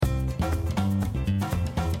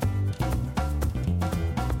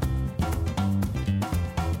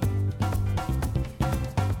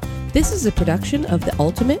This is a production of the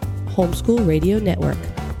Ultimate Homeschool Radio Network.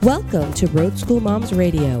 Welcome to Roadschool Moms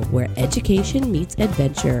Radio, where education meets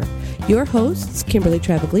adventure. Your hosts, Kimberly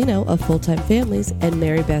Travaglino of Full Time Families and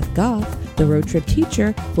Mary Beth Goff, the road trip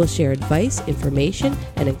teacher, will share advice, information,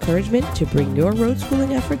 and encouragement to bring your road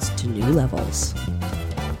schooling efforts to new levels.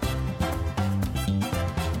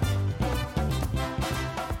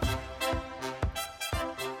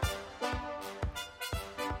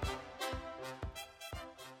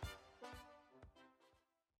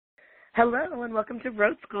 Hello and welcome to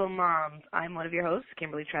Road School Moms. I'm one of your hosts,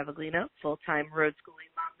 Kimberly Travaglino, full-time road schooling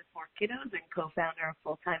mom to 4 kiddos and co-founder of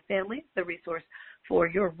Full Time Families, the resource for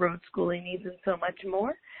your road schooling needs and so much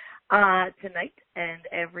more. Tonight and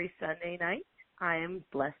every Sunday night, I am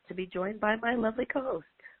blessed to be joined by my lovely co-host.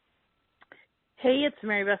 Hey, it's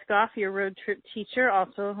Mary Beth Goff, your road trip teacher,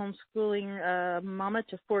 also homeschooling mama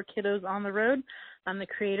to 4 kiddos on the road. I'm the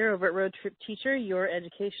creator over at Road Trip Teacher, your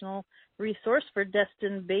educational resource for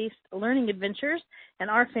destined-based learning adventures, and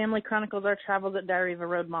our family chronicles our travels at Diary of a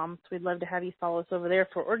Road Mom. So we'd love to have you follow us over there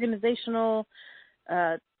for organizational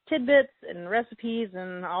tidbits and recipes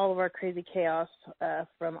and all of our crazy chaos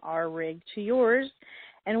from our rig to yours.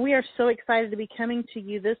 And we are so excited to be coming to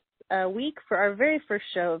you this week for our very first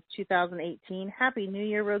show of 2018. Happy New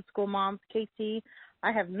Year, Road School Moms. KT,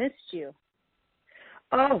 I have missed you.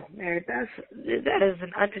 Oh, Mary Beth, that is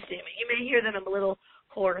an understatement. You may hear that I'm a little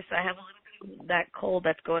hoarse. I have a little bit of that cold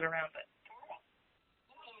that's going around, but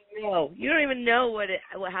no, you don't even know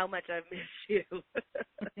how much I've missed you.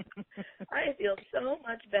 I feel so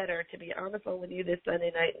much better to be on the phone with you this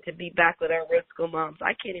Sunday night and to be back with our Road School Moms.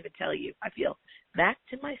 I can't even tell you. I feel back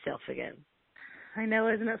to myself again. I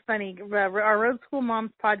know, isn't it funny? Our Road School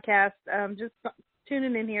Moms podcast, just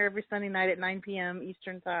tuning in here every Sunday night at 9 p.m.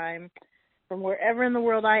 Eastern Time from wherever in the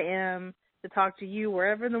world I am to talk to you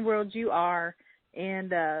wherever in the world you are.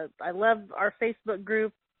 And I love our Facebook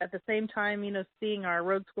group. At the same time, seeing our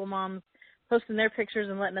Road School Moms posting their pictures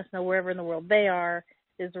and letting us know wherever in the world they are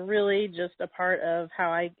is really just a part of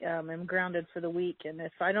how I am grounded for the week. And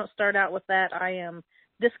if I don't start out with that, I am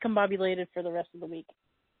discombobulated for the rest of the week.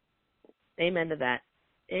 Amen to that.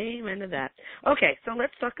 Amen to that. Okay, so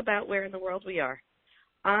let's talk about where in the world we are.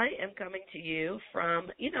 I am coming to you from,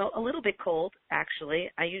 a little bit cold,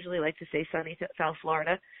 actually. I usually like to say sunny to South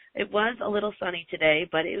Florida. It was a little sunny today,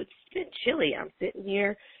 but it's been chilly. I'm sitting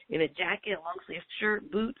here in a jacket, a long-sleeve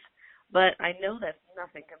shirt, boots, but I know that's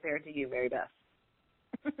nothing compared to you, Mary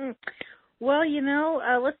Beth. Well,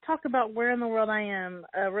 let's talk about where in the world I am.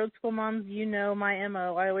 Road School Moms, my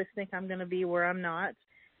MO. I always think I'm going to be where I'm not.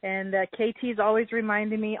 And KT's always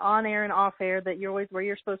reminding me on air and off air that you're always where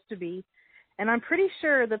you're supposed to be. And I'm pretty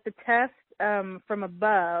sure that the test from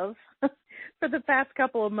above for the past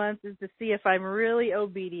couple of months is to see if I'm really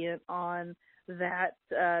obedient on that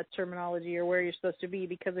terminology or where you're supposed to be.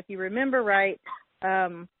 Because if you remember right,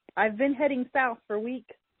 I've been heading south for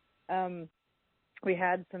weeks. We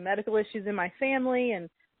had some medical issues in my family, and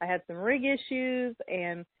I had some rig issues,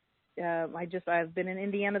 and I've been in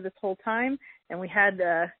Indiana this whole time, and we had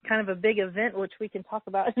kind of a big event, which we can talk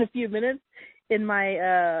about in a few minutes, in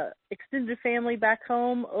my extended family back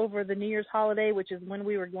home over the New Year's holiday, which is when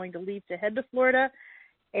we were going to leave to head to Florida.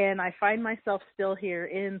 And I find myself still here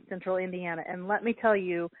in central Indiana. And let me tell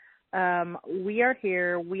you, we are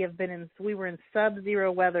here. We were in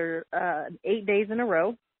sub-zero weather 8 days in a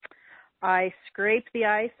row. I scraped the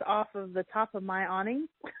ice off of the top of my awning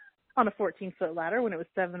on a 14-foot ladder when it was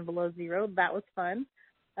 7 below zero. That was fun.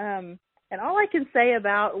 And all I can say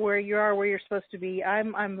about where you are, where you're supposed to be,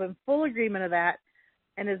 I'm in full agreement of that.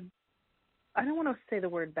 And I don't want to say the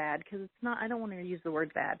word bad because it's not, I don't want to use the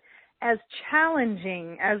word bad. As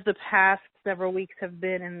challenging as the past several weeks have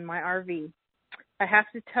been in my RV, I have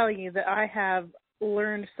to tell you that I have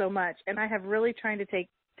learned so much, and I have really trying to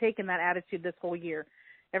taken that attitude this whole year.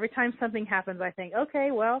 Every time something happens, I think,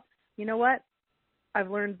 okay, well, you know what? I've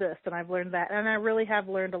learned this and I've learned that. And I really have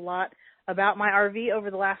learned a lot about my RV over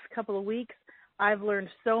the last couple of weeks. I've learned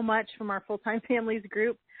so much from our Full-Time Families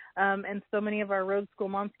group and so many of our Road School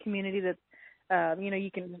Moms community that,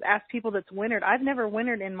 you can ask people that's wintered. I've never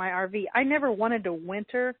wintered in my RV. I never wanted to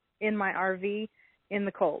winter in my RV in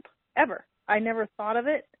the cold, ever. I never thought of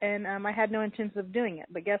it, and I had no intention of doing it.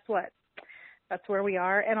 But guess what? That's where we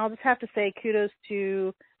are. And I'll just have to say kudos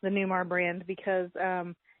to the Newmar brand because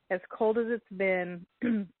as cold as it's been,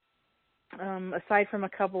 aside from a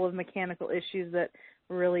couple of mechanical issues that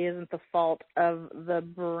really isn't the fault of the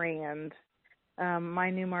brand, my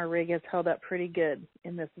Newmar rig has held up pretty good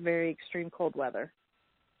in this very extreme cold weather.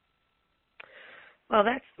 Well,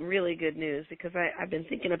 that's really good news because I've been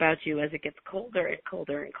thinking about you as it gets colder and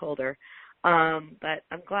colder and colder. But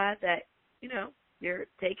I'm glad that, you're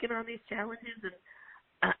taking on these challenges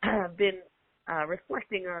and been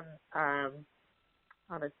reflecting on an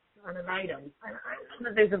item. I don't know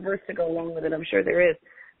that there's a verse to go along with it. I'm sure there is.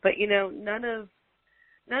 But,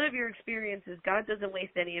 none of your experiences, God doesn't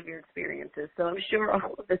waste any of your experiences. So I'm sure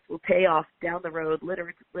all of this will pay off down the road,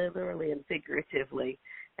 literally and figuratively.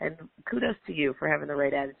 And kudos to you for having the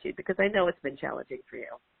right attitude, because I know it's been challenging for you.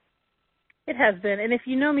 It has been. And if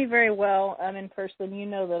you know me very well in person, you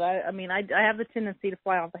know that I have the tendency to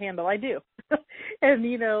fly off the handle. I do. And,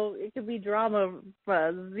 it could be drama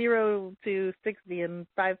 0 to 60 in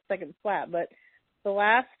 5 seconds flat. But the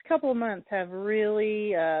last couple of months have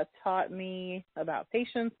really taught me about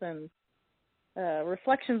patience, and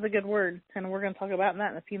reflection's a good word. And we're going to talk about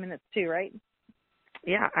that in a few minutes too, right?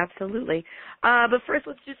 Yeah, absolutely. But first,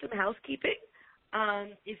 let's do some housekeeping.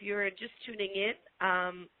 If you're just tuning in,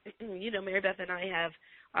 Mary Beth and I have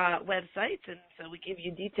websites, and so we give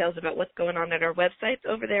you details about what's going on at our websites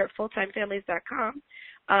over there at fulltimefamilies.com.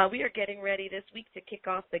 We are getting ready this week to kick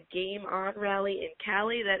off the Game On rally in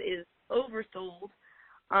Cali. That is oversold.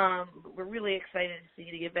 We're really excited to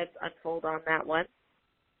see the events unfold on that one.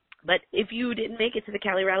 But if you didn't make it to the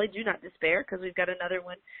Cali rally, do not despair, because we've got another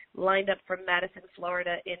one lined up from Madison,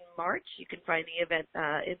 Florida in March. You can find the event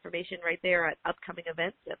information right there at upcoming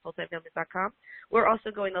events at fulltimefamilies.com. We're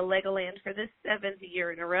also going to Legoland for the 7th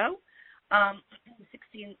year in a row.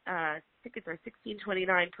 16 tickets are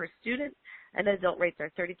 $16.29 per student, and adult rates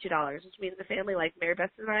are $32, which means a family like Mary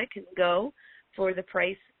Beth and I can go for the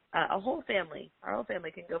price. Our whole family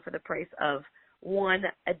can go for the price of one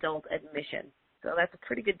adult admission. So that's a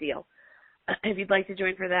pretty good deal. If you'd like to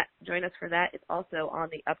join us for that, it's also on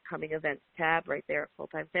the upcoming events tab right there at Full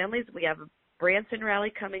Time Families. We have a Branson rally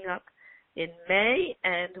coming up in May,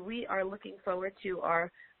 and we are looking forward to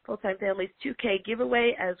our Full Time Families 2K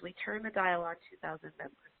giveaway as we turn the dial on 2,000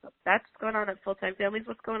 members. So that's going on at Full Time Families.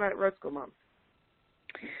 What's going on at Roadschool Moms?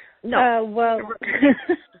 No.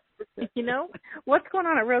 What's going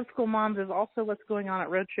on at Roadschool Moms is also what's going on at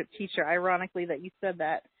Road Trip Teacher, ironically that you said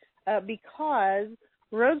that. Because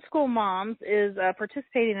Roadschool Moms is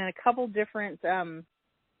participating in a couple different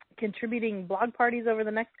contributing blog parties over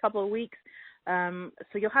the next couple of weeks. So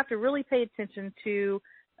you'll have to really pay attention to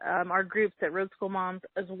our groups at Roadschool Moms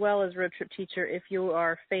as well as Road Trip Teacher if you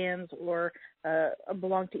are fans or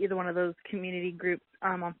belong to either one of those community groups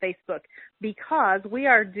on Facebook, because we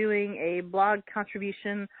are doing a blog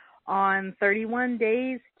contribution on 31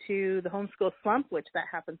 days to the homeschool slump, which that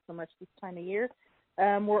happens so much this time of year.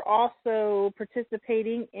 We're also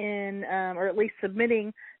participating in, or at least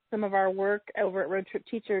submitting some of our work over at Road Trip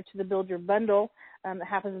Teacher to the Build Your Bundle that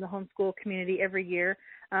happens in the homeschool community every year.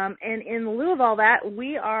 And in lieu of all that,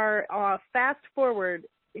 we are fast forward.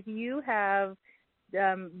 If you have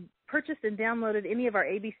purchased and downloaded any of our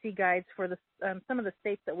ABC guides for some of the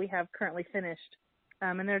states that we have currently finished,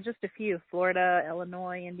 and there are just a few, Florida,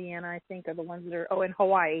 Illinois, Indiana, I think, are the ones that are, and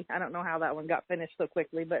Hawaii. I don't know how that one got finished so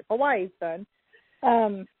quickly, but Hawaii's done.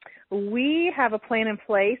 We have a plan in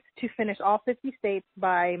place to finish all 50 states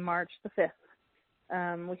by March the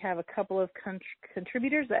 5th. We have a couple of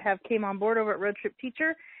contributors that have came on board over at Road Trip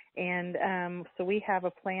Teacher, and so we have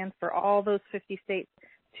a plan for all those 50 states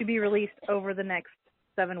to be released over the next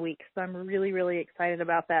 7 weeks. So I'm really, really excited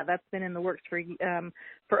about that. That's been in the works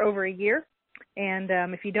for over a year. And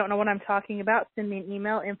if you don't know what I'm talking about, send me an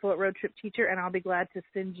email, info@roadtripteacher, and I'll be glad to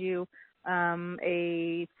send you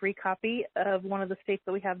a free copy of one of the states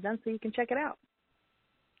that we have done so you can check it out.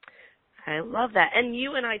 I love that. And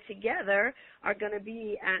you and I together are going to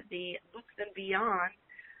be at the Books and Beyond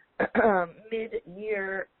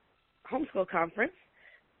mid-year homeschool conference,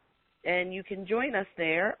 and you can join us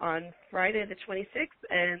there on Friday the 26th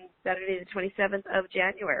and Saturday the 27th of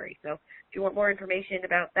January. So if you want more information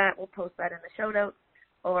about that, we'll post that in the show notes,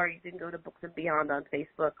 or you can go to Books and Beyond on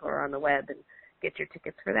Facebook or on the web and get your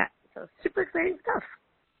tickets for that. So super exciting stuff.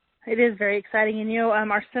 It is very exciting.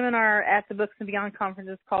 And, our seminar at the Books and Beyond conference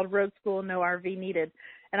is called Road School, No RV Needed.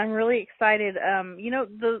 And I'm really excited.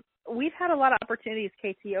 We've had a lot of opportunities,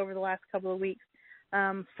 KT, over the last couple of weeks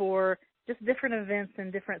for just different events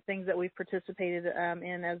and different things that we've participated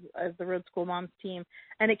in as the Road School Moms team.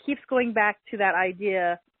 And it keeps going back to that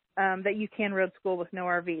idea that you can road school with no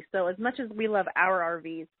RV. So as much as we love our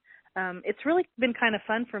RVs, it's really been kind of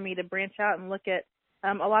fun for me to branch out and look at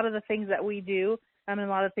a lot of the things that we do and a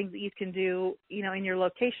lot of things that you can do, in your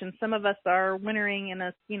location. Some of us are wintering in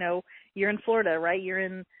you're in Florida, right? You're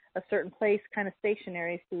in a certain place kind of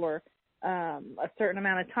stationary for a certain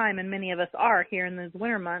amount of time, and many of us are here in those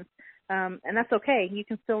winter months. And that's okay. You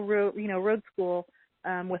can still road school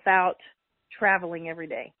without traveling every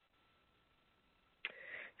day.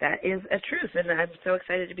 That is a truth, and I'm so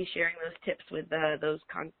excited to be sharing those tips with those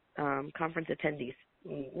conference attendees.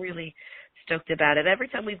 I'm really stoked about it. Every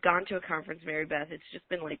time we've gone to a conference, Mary Beth, it's just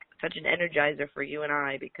been like such an energizer for you and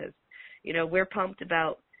I because, you know, we're pumped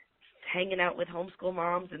about hanging out with homeschool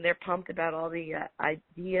moms, and they're pumped about all the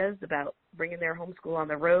ideas about bringing their homeschool on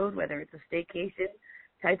the road, whether it's a staycation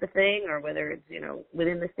type of thing or whether it's, you know,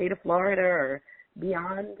 within the state of Florida or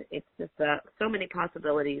beyond. It's just so many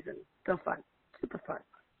possibilities and so fun, super fun.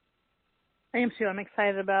 I am too. I'm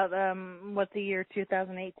excited about what the year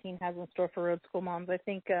 2018 has in store for Roadschool Moms. I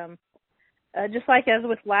think just like as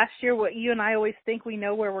with last year, what you and I always think we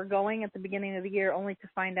know where we're going at the beginning of the year, only to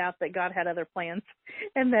find out that God had other plans,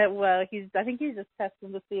 and that I think He's just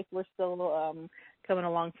testing to see if we're still coming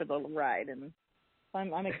along for the ride. And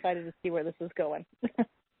I'm excited to see where this is going.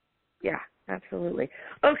 Yeah, absolutely.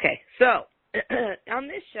 Okay, so on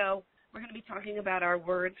this show, we're going to be talking about our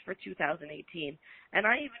words for 2018. And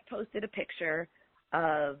I even posted a picture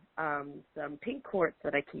of some pink quartz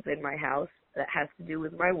that I keep in my house that has to do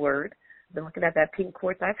with my word. I've been looking at that pink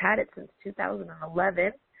quartz. I've had it since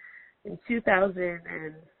 2011. In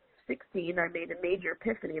 2016, I made a major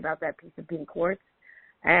epiphany about that piece of pink quartz.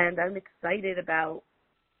 And I'm excited about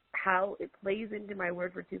how it plays into my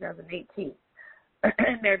word for 2018.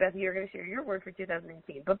 Mary Beth, you're going to share your word for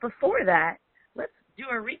 2018. But before that, let's do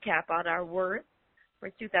a recap on our word for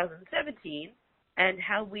 2017 and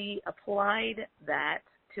how we applied that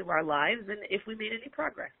to our lives and if we made any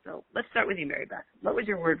progress. So let's start with you, Mary Beth. What was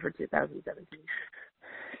your word for 2017?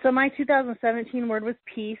 So my 2017 word was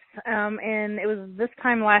peace, and it was this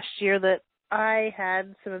time last year that I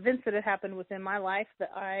had some events that had happened within my life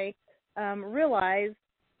that I realized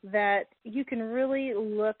that you can really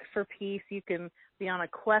look for peace. You can be on a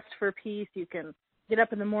quest for peace. You can get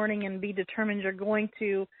up in the morning and be determined you're going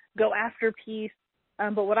to go after peace.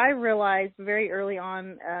 But what I realized very early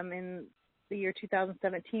on in the year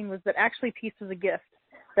 2017 was that actually peace was a gift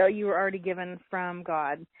that you were already given from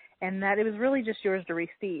God, and that it was really just yours to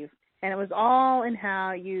receive. And it was all in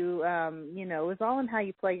how you, it was all in how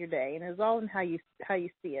you play your day, and it was all in how you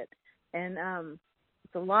see it. And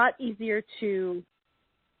it's a lot easier to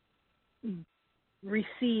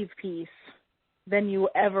receive peace than you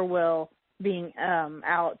ever will being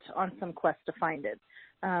out on some quest to find it.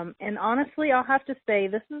 And honestly, I'll have to say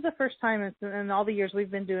this is the first time in all the years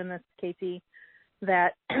we've been doing this, Katie,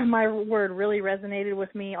 that my word really resonated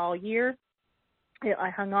with me all year.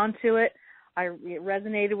 I hung on to it. It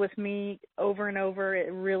resonated with me over and over.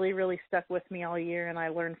 It really, really stuck with me all year, and I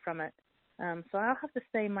learned from it. So I'll have to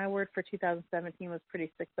say my word for 2017 was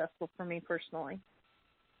pretty successful for me personally.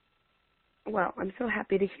 Well, I'm so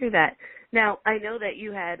happy to hear that. Now, I know that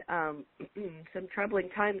you had some troubling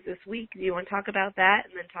times this week. Do you want to talk about that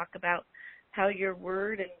and then talk about how your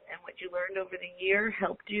word and what you learned over the year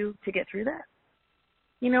helped you to get through that?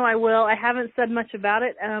 You know, I will. I haven't said much about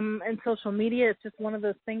it in social media. It's just one of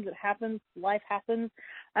those things that happens. Life happens.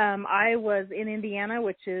 I was in Indiana,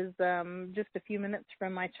 which is just a few minutes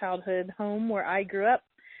from my childhood home where I grew up.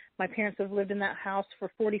 My parents have lived in that house for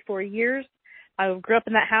 44 years. I grew up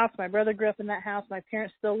in that house. My brother grew up in that house. My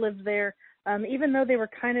parents still lived there. Even though they were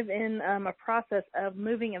kind of in a process of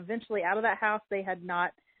moving eventually out of that house, they had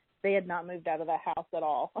not moved out of that house at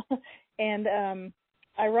all. And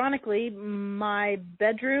ironically, my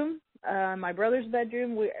bedroom, my brother's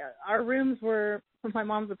bedroom, our rooms were, my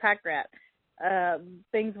mom's a pack rat.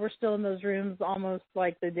 Things were still in those rooms almost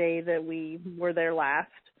like the day that we were there last.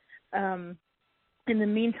 In the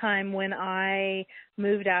meantime, when I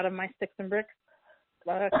moved out of my sticks and bricks,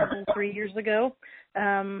 a couple, 3 years ago,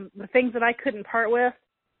 the things that I couldn't part with,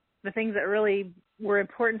 the things that really were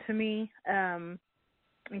important to me,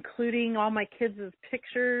 including all my kids'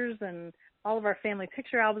 pictures and all of our family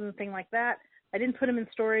picture albums and things like that, I didn't put them in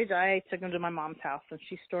storage. I took them to my mom's house, and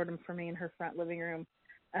she stored them for me in her front living room.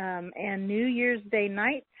 And New Year's Day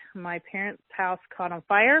night, my parents' house caught on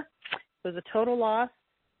fire. It was a total loss.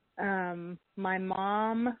 My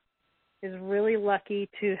mom is really lucky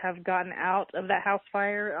to have gotten out of that house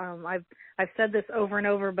fire. I've said this over and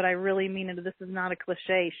over, but I really mean it. This is not a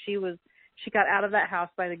cliche. She got out of that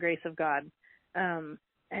house by the grace of God. And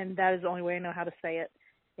that is the only way I know how to say it.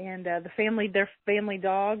 And their family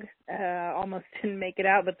dog almost didn't make it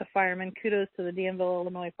out, but the firemen, kudos to the Danville,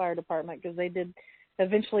 Illinois Fire Department, because they did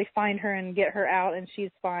eventually find her and get her out, and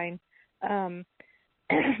she's fine.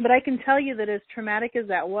 But I can tell you that as traumatic as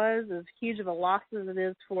that was, as huge of a loss as it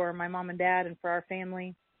is for my mom and dad and for our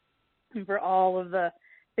family and for all of the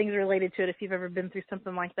things related to it, if you've ever been through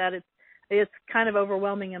something like that, it's kind of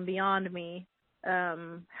overwhelming and beyond me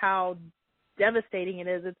how devastating it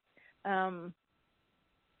is.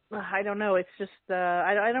 I don't know. It's just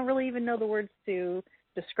I don't really even know the words to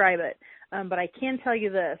describe it. But I can tell you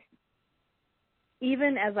this.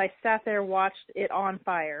 Even as I sat there, watched it on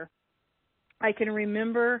fire, I can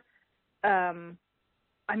remember, I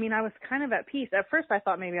was kind of at peace. At first I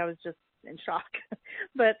thought maybe I was just in shock.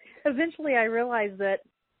 But eventually I realized that,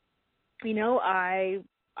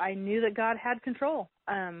 I knew that God had control.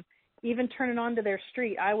 Even turning onto their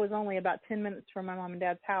street, I was only about 10 minutes from my mom and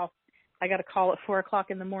dad's house. I got a call at 4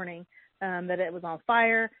 o'clock in the morning that it was on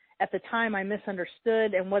fire. At the time, I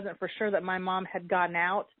misunderstood and wasn't for sure that my mom had gotten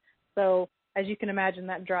out. So as you can imagine,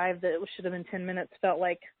 that drive that should have been 10 minutes felt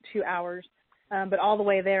like 2 hours. But all the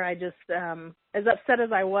way there, I just, as upset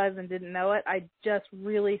as I was and didn't know it, I just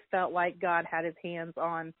really felt like God had his hands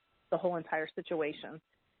on the whole entire situation.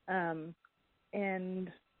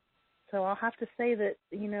 And so I'll have to say that,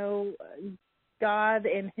 God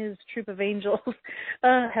and his troop of angels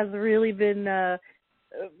has really been,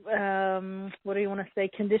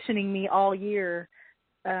 conditioning me all year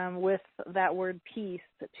with that word peace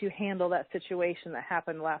to handle that situation that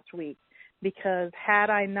happened last week. Because had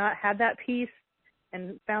I not had that peace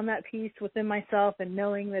and found that peace within myself and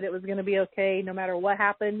knowing that it was going to be okay no matter what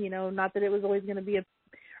happened, not that it was always going to be a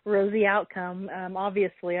rosy outcome.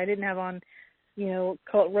 Obviously, I didn't have on,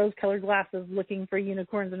 rose-colored glasses looking for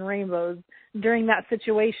unicorns and rainbows during that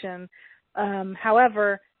situation.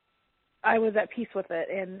 However, I was at peace with it.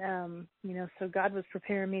 And, so God was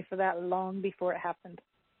preparing me for that long before it happened.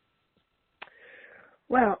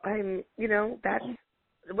 Well, that's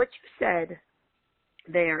what you said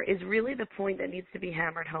there is really the point that needs to be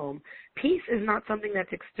hammered home. Peace is not something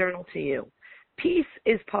that's external to you. Peace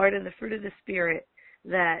is part of the fruit of the Spirit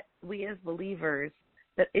that we as believers,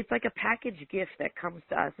 that it's like a package gift that comes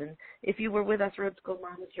to us. And if you were with us, Roadschool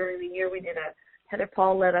Moms, during the year, we did Heather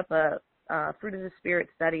Paul led up a fruit of the Spirit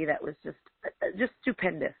study that was just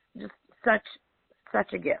stupendous, just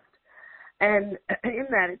such a gift. And in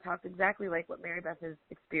that, it talks exactly like what Mary Beth has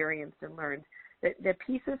experienced and learned, that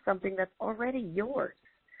peace is something that's already yours.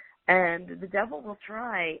 And the devil will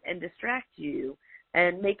try and distract you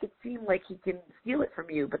and make it seem like he can steal it from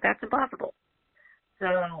you, but that's impossible.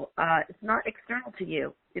 So it's not external to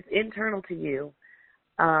you. It's internal to you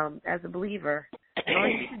as a believer. And all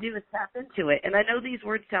you need to do is tap into it. And I know these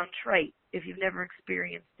words sound trite if you've never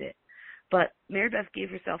experienced it, but Mary Beth gave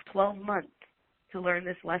herself 12 months to learn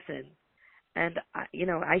this lesson. And,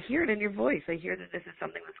 I hear it in your voice. I hear that this is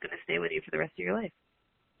something that's going to stay with you for the rest of your life.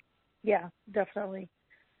 Yeah, definitely.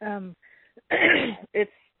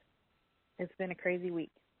 It's been a crazy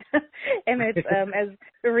week. And it's as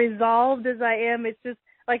resolved as I am, it's just,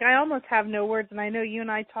 like, I almost have no words. And I know you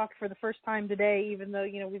and I talked for the first time today, even though,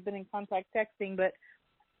 we've been in contact texting. But,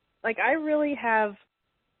 like, I really have,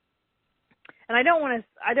 and I don't want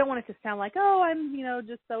it to sound like, oh, I'm,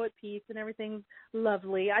 just so at peace and everything's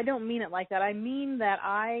lovely. I don't mean it like that. I mean that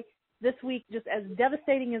this week, just as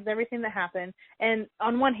devastating as everything that happened, and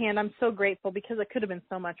on one hand, I'm so grateful because it could have been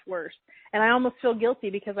so much worse. And I almost feel guilty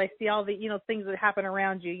because I see all the, things that happen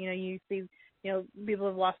around you. You see, people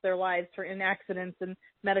have lost their lives in accidents and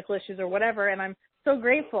medical issues or whatever. And I'm so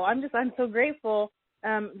grateful. I'm so grateful.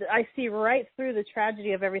 That I see right through the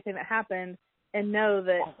tragedy of everything that happened and know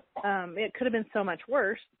that it could have been so much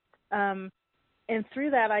worse. And through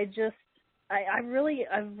that, I've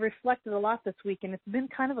reflected a lot this week, and it's been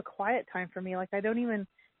kind of a quiet time for me. Like, I don't even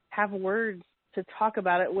have words to talk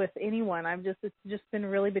about it with anyone. It's just been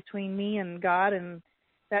really between me and God, and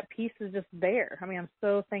that peace is just there. I'm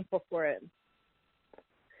so thankful for it.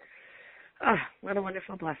 Oh, what a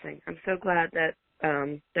wonderful blessing. I'm so glad that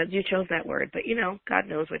you chose that word, but God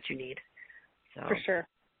knows what you need. So. For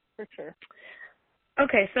sure.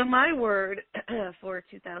 Okay, so my word for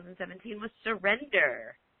 2017 was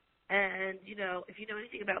surrender. And, if you know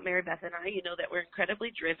anything about Mary Beth and I, you know that we're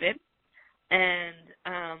incredibly driven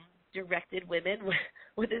and directed women.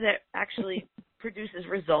 Whether that actually produces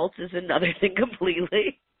results is another thing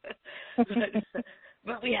completely.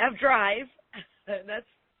 but we have drive. And that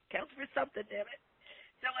counts for something, damn it.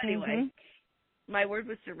 So anyway, my word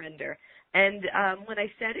was surrender. And when I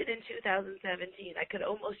said it in 2017, I could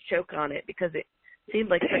almost choke on it because it seemed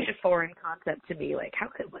like such a foreign concept to me. Like, how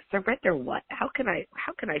could surrender what? How can I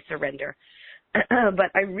surrender?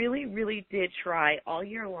 But I really, really did try all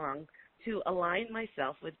year long to align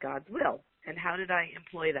myself with God's will. And how did I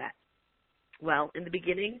employ that? Well, in the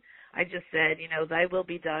beginning, I just said, thy will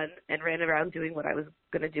be done, and ran around doing what I was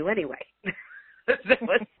going to do anyway. That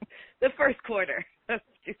was the first quarter of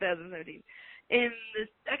 2017. In the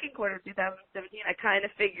second quarter of 2017, I kind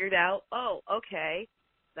of figured out, okay,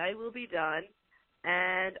 thy will be done,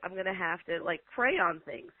 and I'm going to have to, pray on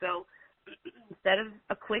things. So instead of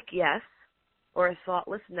a quick yes or a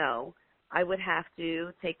thoughtless no, I would have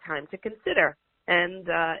to take time to consider. And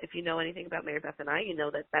if you know anything about Mary Beth and I, you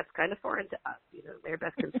know that that's kind of foreign to us. You know, Mary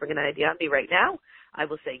Beth can spring an idea on me right now. I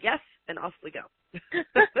will say yes, and off we go.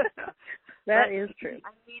 That is true.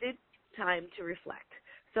 I needed time to reflect.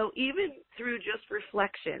 So even through just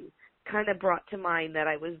reflection kind of brought to mind that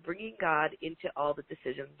I was bringing God into all the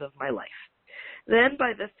decisions of my life. Then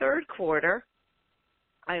by the third quarter,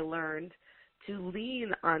 I learned to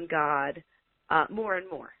lean on God more and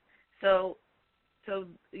more. So,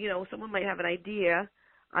 you know, someone might have an idea.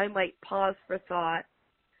 I might pause for thought,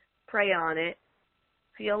 pray on it,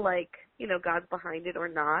 feel like, you know, God's behind it or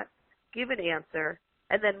not, give an answer,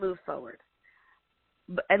 and then move forward.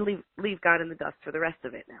 And leave God in the dust for the rest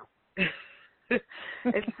of it now.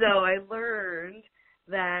 And so I learned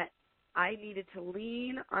that I needed to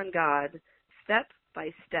lean on God step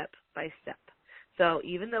by step by step. So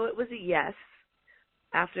even though it was a yes,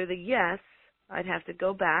 after the yes, I'd have to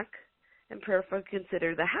go back and prayerfully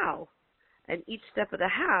consider the how. And each step of the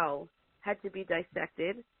how had to be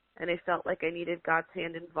dissected, and I felt like I needed God's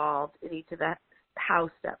hand involved in each of the how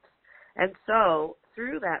steps. And so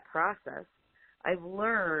through that process, I've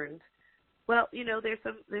learned, well, you know,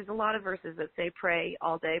 there's a lot of verses that say pray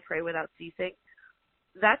all day, pray without ceasing.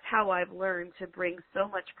 That's how I've learned to bring so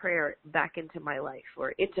much prayer back into my life,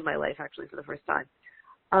 or into my life actually for the first time.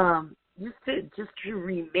 Just to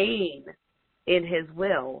remain in His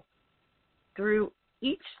will through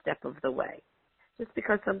each step of the way. Just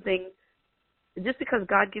because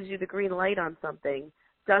God gives you the green light on something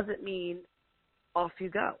doesn't mean off you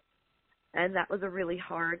go. And that was a really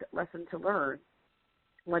hard lesson to learn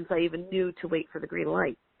once I even knew to wait for the green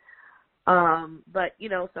light. But, you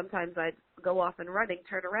know, sometimes I'd go off and running,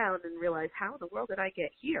 turn around, and realize, how in the world did I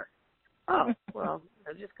get here? Oh, well, you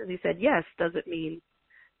know, just because He said yes doesn't mean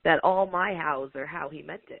that all my hows are how He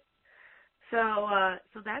meant it. So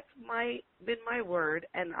that's been my word,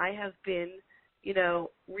 and I have been, you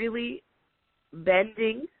know, really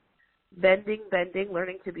bending,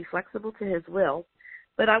 learning to be flexible to His will.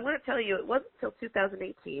 But I want to tell you, it wasn't until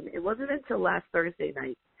 2018, it wasn't until last Thursday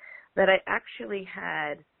night that I actually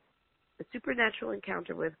had a supernatural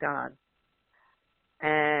encounter with God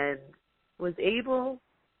and was able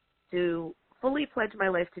to fully pledge my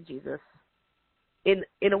life to Jesus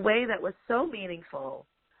in a way that was so meaningful.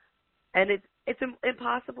 And it's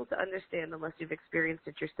impossible to understand unless you've experienced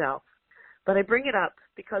it yourself. But I bring it up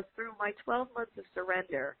because through my 12 months of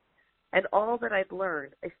surrender and all that I've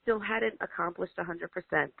learned, I still hadn't accomplished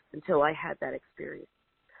 100% until I had that experience.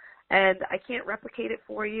 And I can't replicate it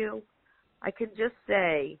for you. I can just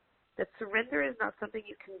say that surrender is not something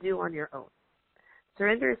you can do on your own.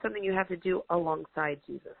 Surrender is something you have to do alongside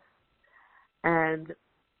Jesus. And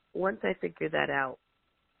once I figured that out,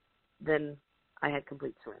 then I had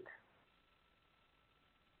complete surrender.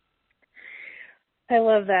 I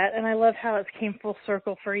love that, and I love how it came full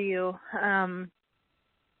circle for you.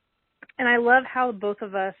 And I love how both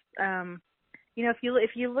of us, you know,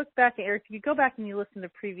 if you look back, or if you go back and you listen to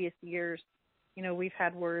previous years, you know, we've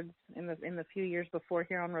had words in the few years before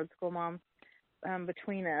here on Roadschool Mom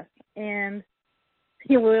between us, and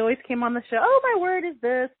you know, we always came on the show. Oh, my word is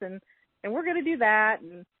this, and we're going to do that,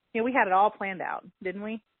 and you know, we had it all planned out, didn't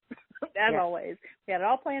we? As always, we had it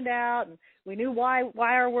all planned out, and we knew why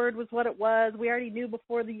our word was what it was. We already knew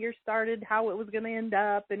before the year started how it was going to end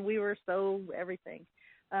up, and we were so everything.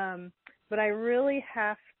 But I really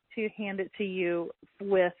have to hand it to you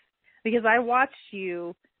because I watched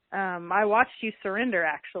you surrender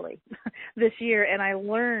actually this year, and I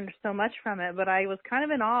learned so much from it. But I was kind of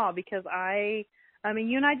in awe because I mean,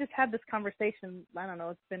 you and I just had this conversation. I don't know,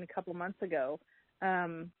 it's been a couple of months ago.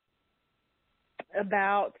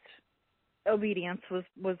 About obedience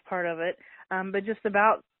was part of it, but just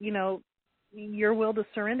about, you know, your will to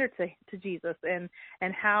surrender to Jesus and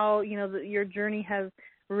how, you know, your journey has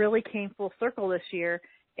really came full circle this year.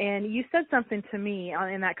 And you said something to me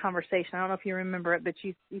in that conversation. I don't know if you remember it, but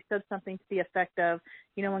you said something to the effect of,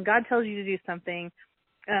 you know, when God tells you to do something,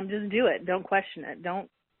 just do it. Don't question it. Don't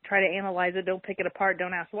try to analyze it. Don't pick it apart.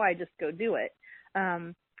 Don't ask why. Just go do it.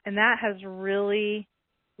 And that has really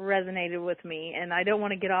resonated with me, and I don't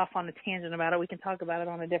want to get off on a tangent about it. We can talk about it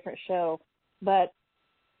on a different show, but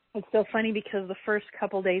it's so funny because the first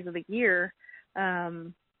couple days of the year, I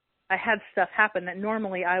had stuff happen that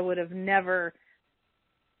normally I would have never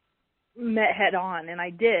met head on, and I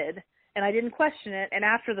did, and I didn't question it, and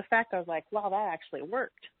after the fact I was like, wow, that actually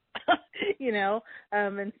worked. You know,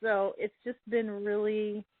 and so it's just been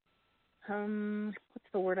really,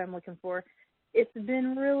 what's the word I'm looking for? It's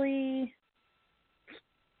been really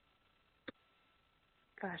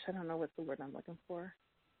I don't know what's the word I'm looking for.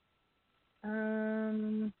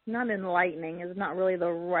 Not enlightening is not really the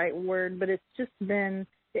right word, but it just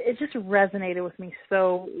resonated with me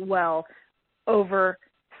so well over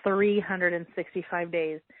 365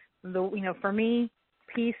 days. For me,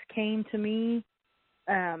 peace came to me,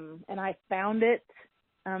 and I found it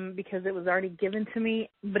because it was already given to me,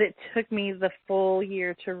 but it took me the full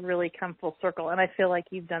year to really come full circle, and I feel like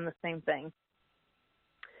you've done the same thing.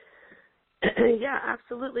 Yeah,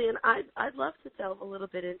 absolutely. And I'd love to delve a little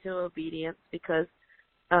bit into obedience because,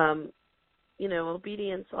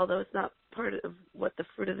 obedience, although it's not part of what the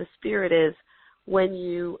fruit of the Spirit is, when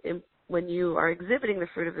you are exhibiting the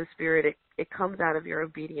fruit of the Spirit, it comes out of your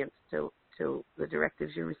obedience to the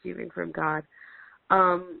directives you're receiving from God.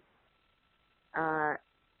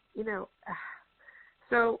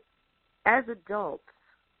 So as adults,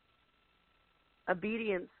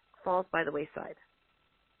 obedience falls by the wayside.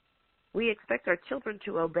 We expect our children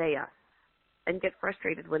to obey us and get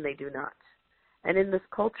frustrated when they do not. And in this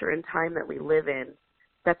culture and time that we live in,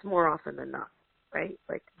 that's more often than not, right?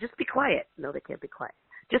 Like, just be quiet. No, they can't be quiet.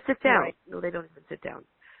 Just sit down. Right. No, they don't even sit down.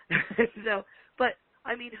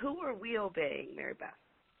 Who are we obeying, Mary Beth,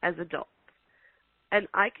 as adults? And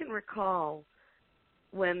I can recall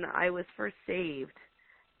when I was first saved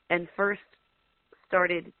and first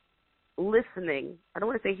started listening. I don't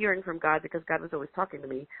want to say hearing from God because God was always talking to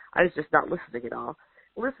me. I was just not listening at all.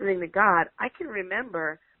 Listening to God, I can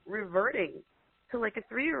remember reverting to like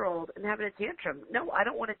a 3-year-old and having a tantrum. No, I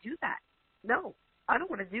don't want to do that. No, I don't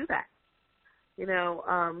want to do that.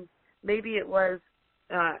 Maybe it was,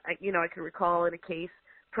 I can recall in a case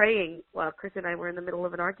praying while Chris and I were in the middle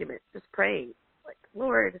of an argument, just praying, like,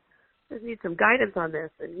 Lord, I just need some guidance on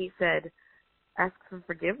this. And he said, ask for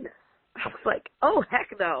forgiveness. I was like, oh,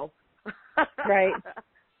 heck no. Right.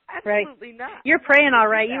 Absolutely not. You're praying all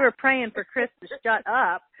right. You were praying for Chris to shut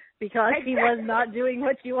up because he was not doing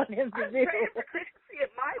what you want him to do. Praying for Chris to see it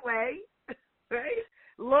my way, right?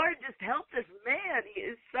 Lord, just help this man. He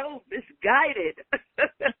is so misguided.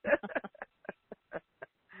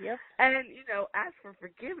 Yep. And, ask for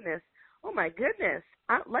forgiveness. Oh, my goodness.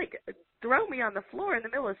 Throw me on the floor in the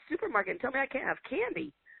middle of the supermarket and tell me I can't have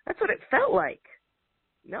candy. That's what it felt like.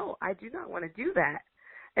 No, I do not want to do that.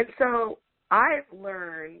 And so I've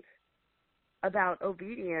learned about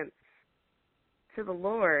obedience to the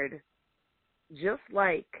Lord just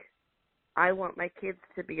like I want my kids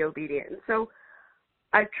to be obedient. And so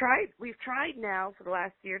we've tried now for the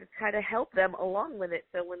last year to kind of help them along with it.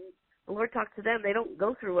 So when the Lord talks to them, they don't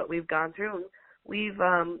go through what we've gone through. And we've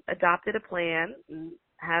adopted a plan and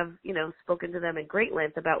have, spoken to them in great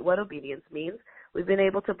length about what obedience means. We've been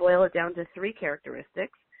able to boil it down to 3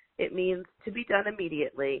 characteristics. It means to be done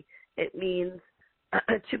immediately. It means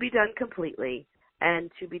to be done completely,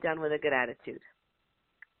 and to be done with a good attitude.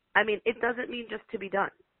 It doesn't mean just to be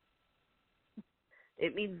done.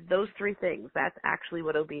 It means those 3 things. That's actually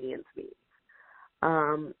what obedience means.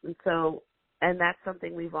 And that's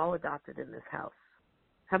something we've all adopted in this house.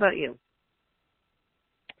 How about you?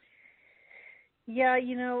 Yeah,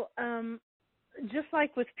 just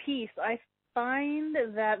like with peace, I find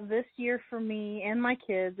that this year for me and my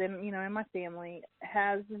kids and, and my family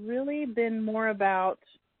has really been more about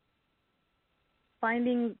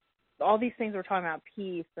finding all these things we're talking about,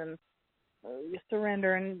 peace and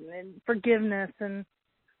surrender and forgiveness and,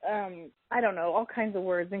 I don't know, all kinds of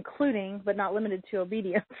words, including, but not limited to,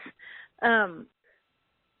 obedience.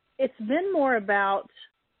 It's been more about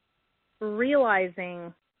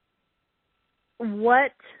realizing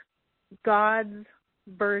what God's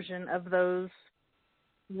version of those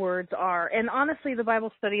words are. And honestly, the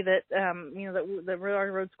Bible study that that our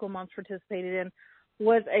Roadschool moms participated in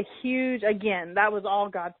was a huge, again, that was all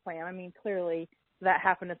God's plan. Clearly that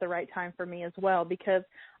happened at the right time for me as well, because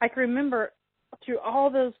I can remember through all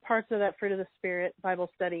those parts of that Fruit of the Spirit Bible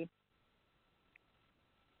study,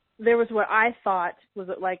 there was what I thought was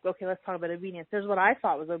like, okay, let's talk about obedience. There's what I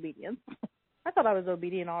thought was obedience. I thought I was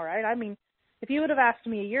obedient all right. If you would have asked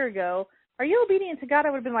me a year ago, are you obedient to God?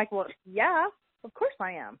 I would have been like, well, yeah, of course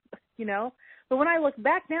I am, But when I look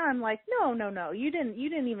back now, I'm like, no. You didn't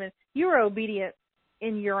even, you were obedient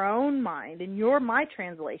in your own mind, in my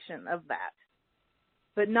translation of that,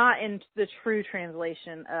 but not in the true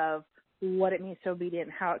translation of what it means to be obedient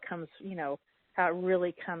and how it comes, how it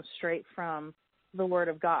really comes straight from the Word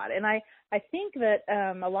of God. And I think that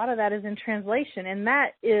a lot of that is in translation, and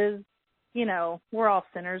that is, we're all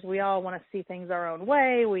sinners. We all want to see things our own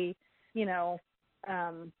way. We,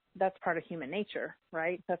 that's part of human nature,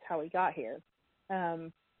 right? That's how we got here.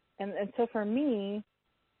 And so for me,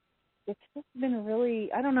 it's just been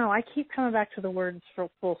really, I don't know, I keep coming back to the words for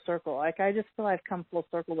full circle. Like, I just feel I've come full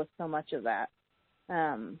circle with so much of that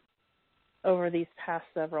over these past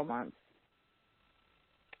several months.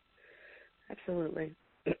 Absolutely.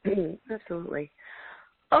 Absolutely.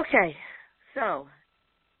 Okay, so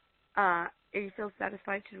you feel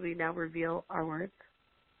satisfied? Should we now reveal our words?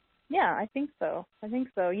 Yeah, I think so.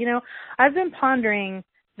 You know, I've been pondering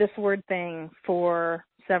this word thing for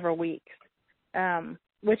several weeks,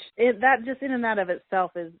 that just in and out of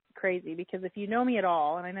itself is crazy, because if you know me at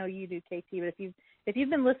all, and I know you do, KT, but if you've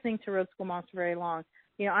been listening to Road School Moms for very long,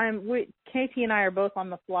 you know, KT and I are both on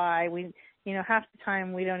the fly. We, you know, half the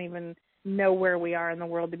time we don't even know where we are in the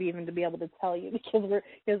world to be able to tell you, because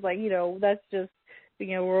it's like, you know, that's just,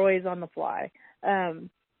 you know, we're always on the fly.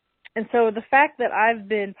 And so the fact that I've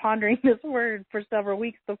been pondering this word for several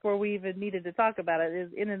weeks before we even needed to talk about it is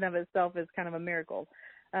in and of itself is kind of a miracle.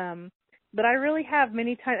 But I really have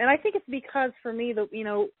many times, and I think it's because for me, you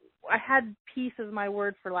know, I had peace as my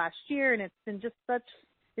word for last year, and it's been just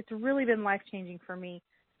it's really been life-changing for me,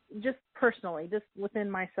 just personally, just within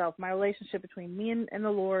myself, my relationship between me and the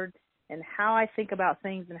Lord, and how I think about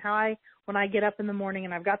things, and how when I get up in the morning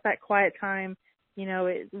and I've got that quiet time, you know,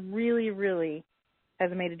 it really, really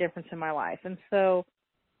has made a difference in my life. And so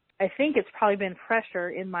I think it's probably been pressure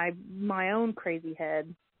in my own crazy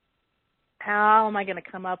head. How am I going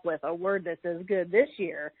to come up with a word that's as good this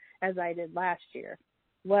year as I did last year?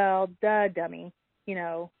 Well, duh, dummy. You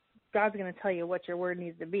know, God's going to tell you what your word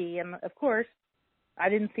needs to be. And of course, I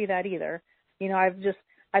didn't see that either. You know, I've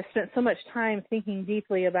spent so much time thinking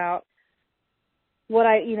deeply about what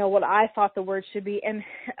I thought the word should be. And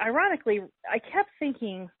ironically, I kept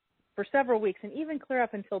thinking for several weeks, and even clear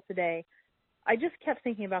up until today, I just kept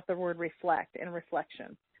thinking about the word reflect and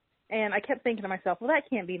reflection. And I kept thinking to myself, well, that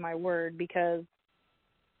can't be my word, because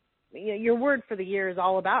you know, your word for the year is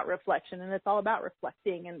all about reflection, and it's all about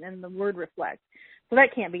reflecting, and the word reflect. So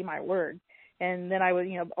that can't be my word. And then I would,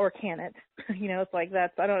 you know, or can it? You know, it's like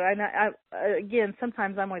that's, again,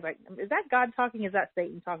 sometimes I'm always like, is that God talking? Is that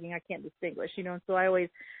Satan talking? I can't distinguish, you know, and so I always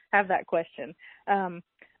have that question.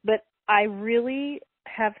 But I really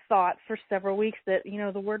have thought for several weeks that, you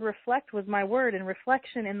know, the word reflect was my word, and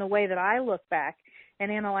reflection in the way that I look back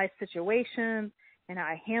and analyze situations and how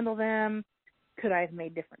I handle them. Could I have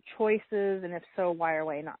made different choices? And if so, why or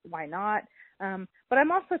why not? But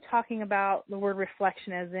I'm also talking about the word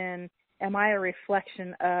reflection as in, am I a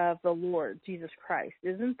reflection of the Lord Jesus Christ?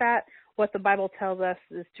 Isn't that what the Bible tells us,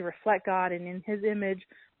 is to reflect God, and in His image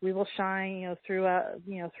we will shine, you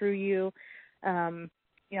know, through you.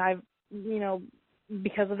 You know,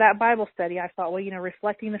 because of that Bible study, I thought, well, you know,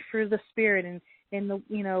 reflecting the fruit of the Spirit, and the,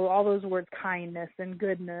 you know, all those words, kindness and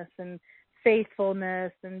goodness and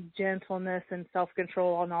faithfulness and gentleness and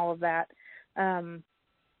self-control and all of that.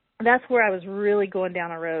 That's where I was really going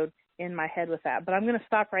down a road in my head with that. But I'm going to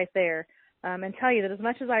stop right there and tell you that as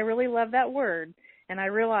much as I really love that word, and I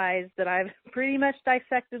realize that I've pretty much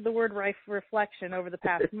dissected the word reflection over the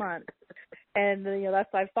past month, and you know,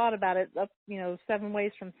 I've thought about it, you know, 7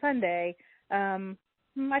 ways from Sunday.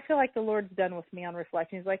 I feel like the Lord's done with me on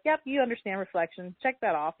reflection. He's like, yep, you understand reflection. Check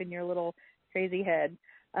that off in your little crazy head.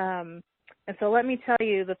 And so let me tell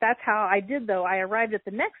you that that's how I did, though. I arrived at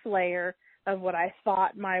the next layer of what I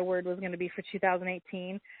thought my word was going to be for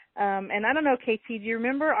 2018. And I don't know, KT, do you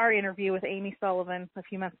remember our interview with Amy Sullivan a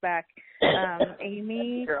few months back?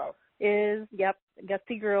 Amy is,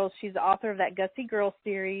 Gutsy Girls. She's the author of that Gutsy Girls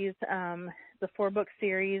series, the 4-book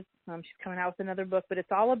series. She's coming out with another book, but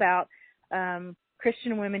it's all about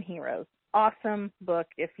Christian women heroes. Awesome book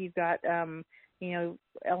if you've got, you know,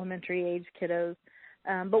 elementary age kiddos.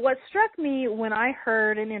 But what struck me when I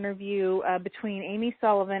heard an interview between Amy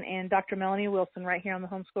Sullivan and Dr. Melanie Wilson right here on the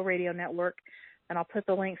Homeschool Radio Network, and I'll put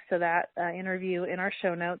the links to that interview in our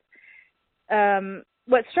show notes.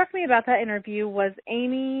 What struck me about that interview was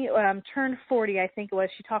Amy turned 40, I think it was.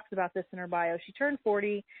 She talks about this in her bio. She turned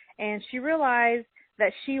 40, and she realized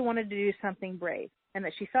that she wanted to do something brave, and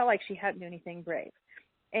that she felt like she hadn't done anything brave.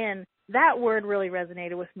 And that word really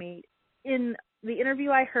resonated with me. In the interview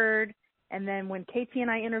I heard, and then when KT and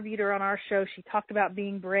I interviewed her on our show, she talked about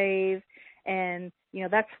being brave, and, you know,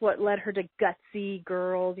 that's what led her to Gutsy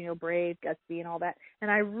Girls, you know, brave, gutsy, and all that. And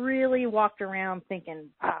I really walked around thinking,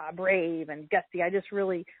 brave and gutsy. I just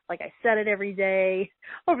really, like, I said it every day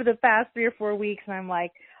over the past 3 or 4 weeks, and I'm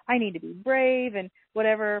like, I need to be brave and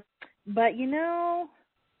whatever. But, you know,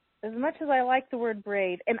 as much as I like the word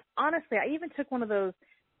brave, and honestly, I even took one of those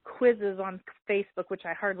quizzes on Facebook, which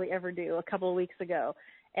I hardly ever do, a couple of weeks ago.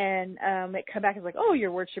 And it came back as like, oh,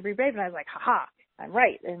 your word should be brave. And I was like, I'm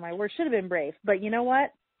right. And my word should have been brave. But you know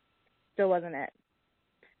what? Still wasn't it.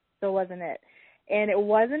 still wasn't it. And it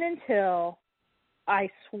wasn't until, I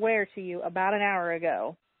swear to you, about an hour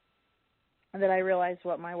ago that I realized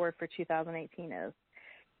what my word for 2018 is.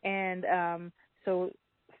 And so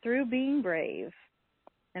through being brave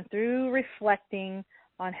and through reflecting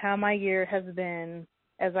on how my year has been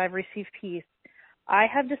as I've received peace, I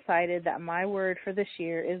have decided that my word for this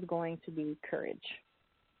year is going to be courage.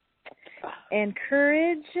 And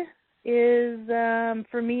courage is,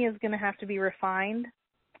 for me, is going to have to be refined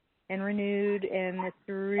and renewed, and it's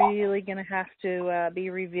really going to have to be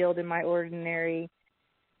revealed in my ordinary,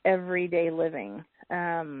 everyday living.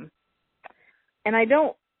 And I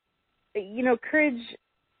don't, courage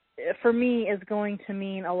for me is going to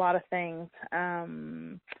mean a lot of things.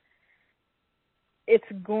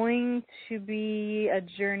 It's going to be a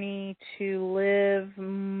journey to live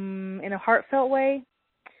in a heartfelt way.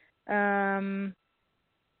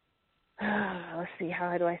 Let's see,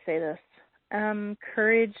 how do I say this?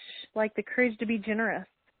 Courage, like the courage to be generous,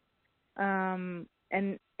 and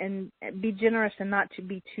be generous and not to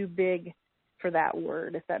be too big for that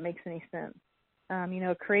word, if that makes any sense.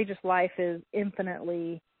 A courageous life is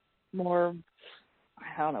infinitely more,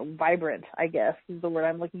 vibrant, I guess, is the word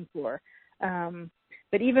I'm looking for.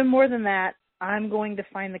 But even more than that, I'm going to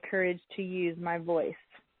find the courage to use my voice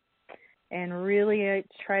and really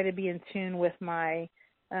try to be in tune with my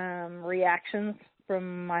reactions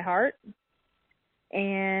from my heart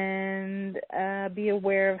and be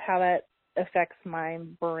aware of how that affects my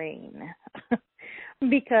brain.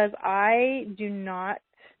 Because I do not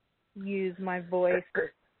use my voice.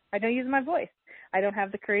 I don't use my voice. I don't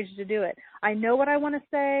have the courage to do it. I know what I want to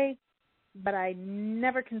say, but I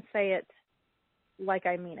never can say it like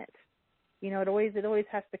I mean it. It always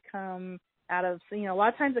has to come out of, a lot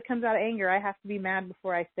of times it comes out of anger. I have to be mad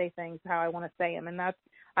before I say things how I want to say them, and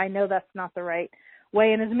I know that's not the right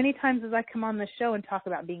way. And as many times as I come on the show and talk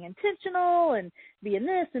about being intentional and being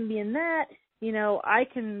this and being that, I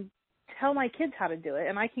can tell my kids how to do it,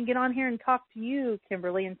 and I can get on here and talk to you,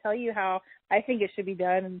 Kimberly, and tell you how I think it should be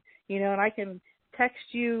done, and and I can text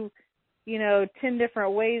you 10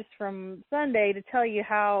 different ways from Sunday to tell you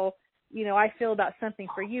how I feel about something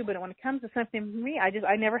for you. But when it comes to something for me,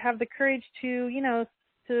 I never have the courage to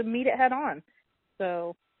to meet it head on.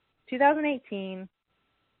 So 2018,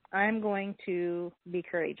 I'm going to be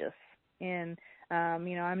courageous, and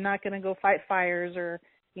I'm not going to go fight fires or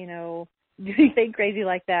do anything crazy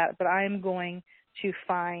like that, but I'm going to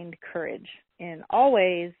find courage. And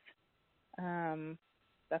always,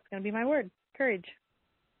 that's going to be my word, courage.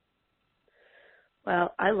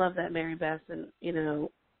 Well, I love that, Mary Beth, and,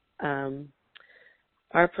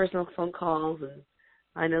 our personal phone calls, and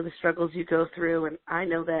I know the struggles you go through, and I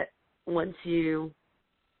know that once you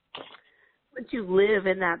live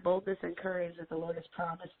in that boldness and courage that the Lord has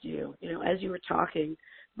promised you, as you were talking,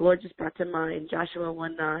 the Lord just brought to mind Joshua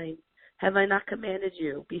 1:9. Have I not commanded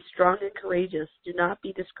you? Be strong and courageous. Do not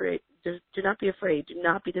be discouraged. Do not be afraid. Do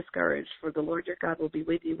not be discouraged, for the Lord your God will be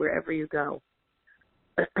with you wherever you go.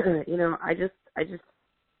 I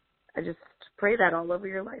just pray that all over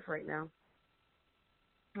your life right now.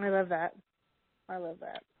 I love that.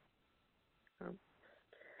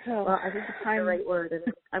 Well, I think it's the right word,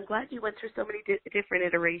 and I'm glad you went through so many different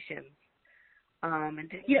iterations and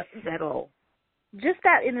didn't just settle. Just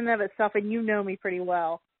that in and of itself, and you know me pretty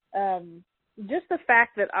well. Just the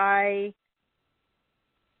fact that I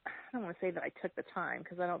don't want to say that I took the time,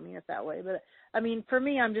 because I don't mean it that way, but for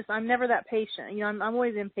me, I'm never that patient. I'm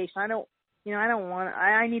always impatient.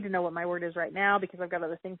 I need to know what my word is right now, because I've got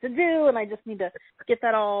other things to do, and I just need to get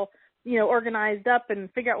that all, organized up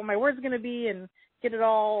and figure out what my word's going to be and get it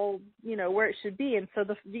all, where it should be. And so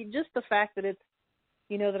just the fact that it's,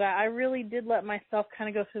 that I really did let myself kind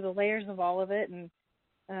of go through the layers of all of it. And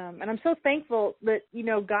I'm so thankful that,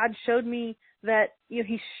 God showed me that,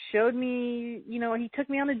 he showed me, he took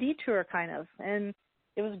me on a detour kind of, and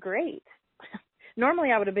it was great.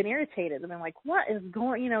 Normally I would have been irritated and been like, what is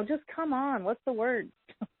going, just come on, what's the word?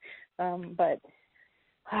 But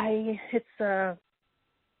I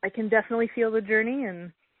can definitely feel the journey,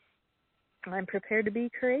 and I'm prepared to be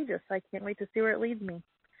courageous. I can't wait to see where it leads me.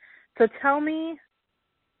 So tell me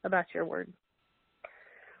about your word.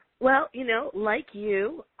 Well, like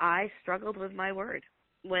you, I struggled with my word.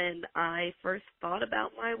 When I first thought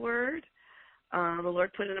about my word, the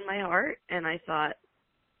Lord put it in my heart, and I thought,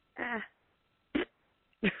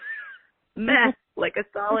 meh, like a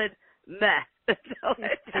solid meh.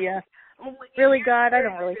 Yeah. Really, God, I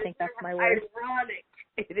don't really think that's my word. Ironic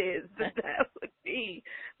it is that would be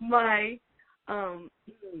my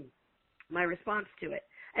my response to it.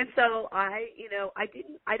 And so I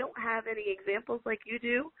don't have any examples like you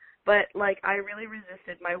do, But, like, I really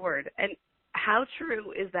resisted my word. And how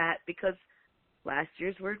true is that? Because last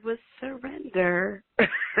year's word was surrender.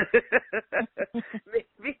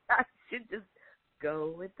 Maybe I should just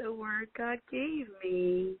go with the word God gave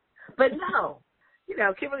me. But no,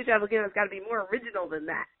 Kimberly Travel has got to be more original than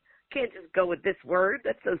that. Can't just go with this word.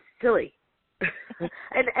 That's so silly.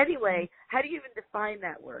 And anyway, how do you even define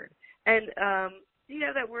that word? And do you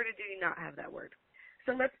have that word or do you not have that word?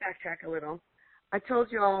 So let's backtrack a little. I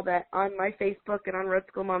told you all that on my Facebook and on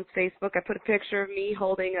Roadschool Mom's Facebook, I put a picture of me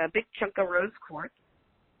holding a big chunk of rose quartz.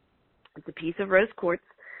 It's a piece of rose quartz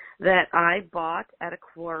that I bought at a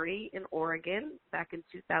quarry in Oregon back in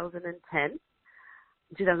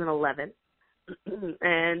 2011,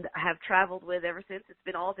 and I have traveled with ever since. It's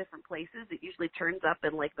been all different places. It usually turns up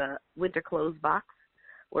in, like, the winter clothes box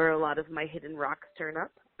where a lot of my hidden rocks turn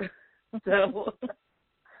up. So,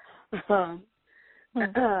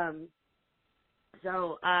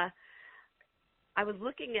 I was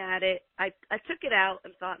looking at it. I took it out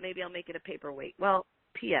and thought maybe I'll make it a paperweight. Well,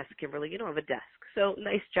 P.S., Kimberly, you don't have a desk, so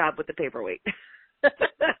nice job with the paperweight. It's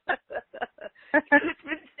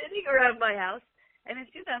been sitting around my house, and in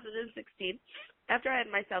 2016, after I had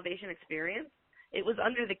my salvation experience, it was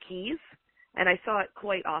under the keys, and I saw it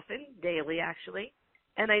quite often, daily actually,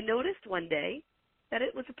 and I noticed one day that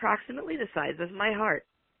it was approximately the size of my heart.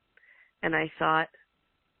 And I thought,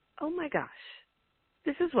 oh my gosh,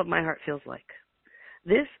 this is what my heart feels like.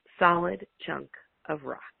 This solid chunk of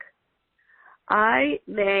rock. I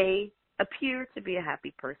may appear to be a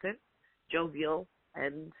happy person, jovial,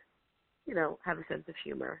 and, have a sense of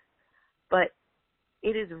humor. But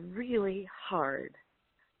it is really hard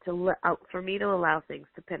for me to allow things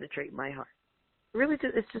to penetrate my heart. Really,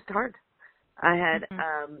 it's just hard. I had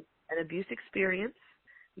an abuse experience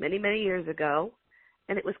many, many years ago,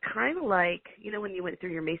 and it was kind of like, when you went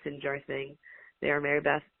through your mason jar thing there, Mary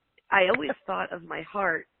Beth, I always thought of my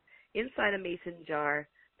heart inside a mason jar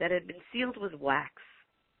that had been sealed with wax,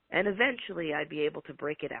 and eventually I'd be able to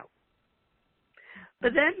break it out.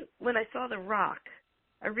 But then when I saw the rock,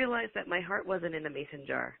 I realized that my heart wasn't in a mason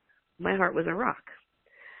jar. My heart was a rock.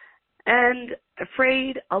 And I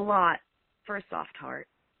prayed a lot for a soft heart,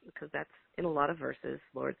 because that's in a lot of verses,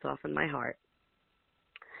 Lord, soften my heart.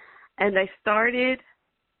 And I started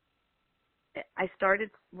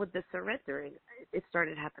with the surrendering. It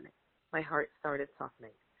started happening. My heart started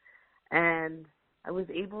softening. And I was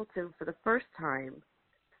able to, for the first time,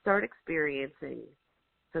 start experiencing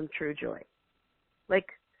some true joy. Like,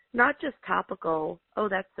 not just topical, oh,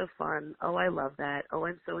 that's so fun, oh, I love that, oh,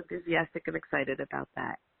 I'm so enthusiastic and excited about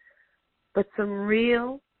that. But some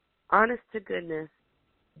real, honest-to-goodness,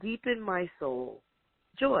 deep in my soul,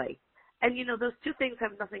 joy. And, those two things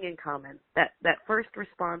have nothing in common. That first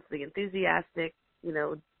response, the enthusiastic,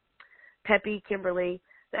 peppy Kimberly,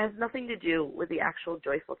 that has nothing to do with the actual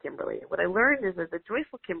joyful Kimberly. What I learned is that the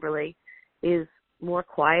joyful Kimberly is more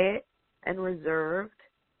quiet and reserved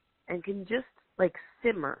and can just,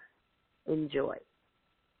 simmer in joy.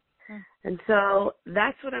 And so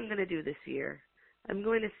that's what I'm going to do this year. I'm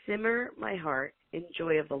going to simmer my heart in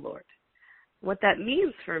joy of the Lord. What that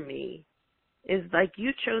means for me is, like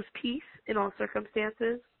you chose peace in all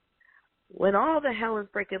circumstances, when all the hell is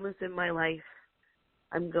breaking loose in my life,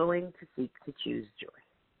 I'm going to seek to choose joy.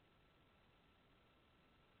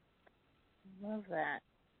 I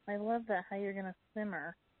love that, how you're going to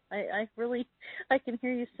simmer. I can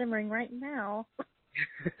hear you simmering right now.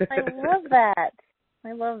 I love that.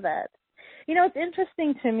 It's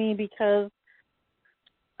interesting to me because,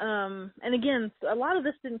 and again, a lot of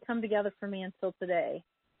this didn't come together for me until today.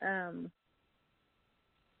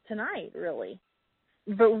 Tonight, really.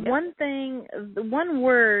 But one thing, the one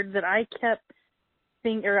word that I kept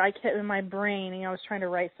in my brain, and I was trying to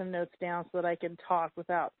write some notes down so that I could talk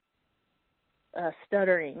without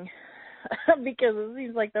stuttering, because it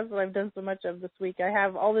seems like that's what I've done so much of this week. I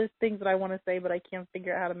have all these things that I want to say, but I can't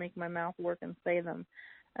figure out how to make my mouth work and say them.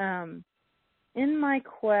 In my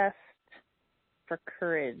quest for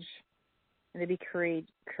courage and to be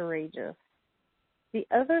courageous, the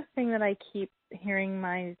other thing that I keep hearing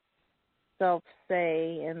myself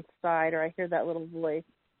say inside, or I hear that little voice,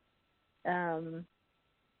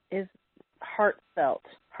 is heartfelt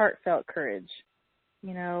courage,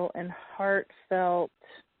 and heartfelt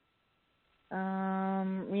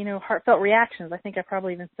reactions. I think I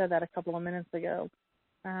probably even said that a couple of minutes ago.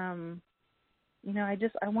 I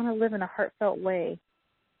want to live in a heartfelt way.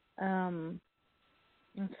 And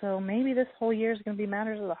so maybe this whole year is going to be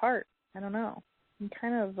matters of the heart. I don't know. I'm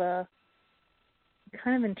kind of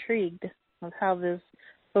intrigued of how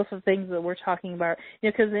both of the things that we're talking about,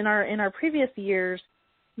 because in our previous years,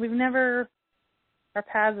 we've never our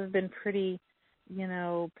paths have been pretty,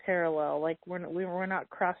 parallel. Like we're not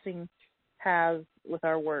crossing paths with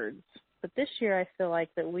our words. But this year, I feel like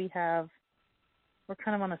that we're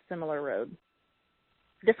kind of on a similar road.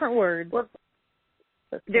 Different words. Well,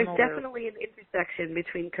 but there's similar. definitely an intersection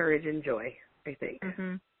between courage and joy, I think.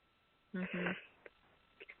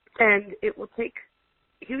 And it will take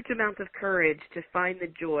huge amounts of courage to find the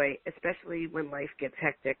joy, especially when life gets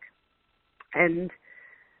hectic. And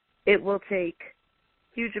it will take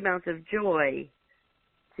huge amounts of joy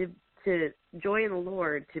to joy in the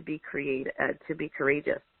Lord to be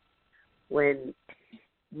courageous when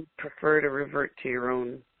you prefer to revert to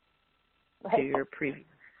your previous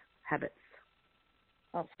habits.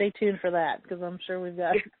 Well, stay tuned for that because I'm sure we have.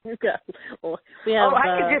 I can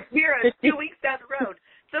just hear us 2 weeks down the road.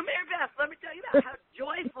 So, Mary Beth, let me tell you about how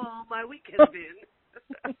joyful my week has been.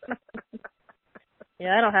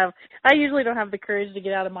 Yeah, I usually don't have the courage to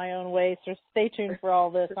get out of my own way, so stay tuned for all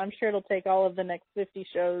this. I'm sure it'll take all of the next 50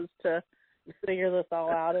 shows to figure this all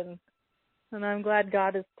out, and I'm glad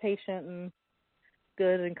God is patient and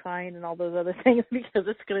good and kind and all those other things because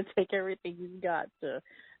it's going to take everything He's got to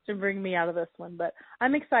bring me out of this one. But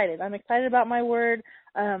I'm excited. I'm excited about my word.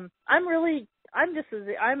 I'm as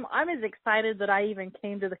excited that I even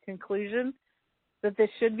came to the conclusion that this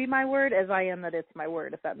should be my word as I am that it's my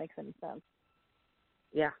word, if that makes any sense.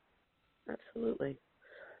 Yeah, absolutely.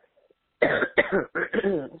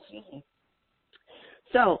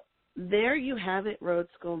 So there you have it, Road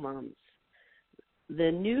School Moms.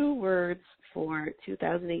 The new words for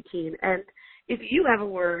 2018. And if you have a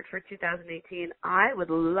word for 2018, I would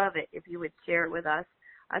love it if you would share it with us.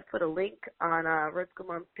 I've put a link on Road School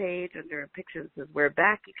Mom's page under a picture that says "We're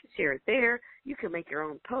back." You can share it there. You can make your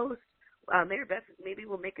own post. Mary Beth, maybe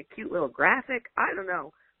we'll make a cute little graphic. I don't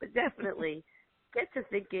know. But definitely get to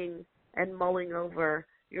thinking and mulling over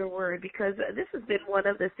your word because this has been one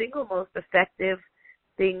of the single most effective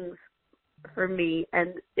things for me.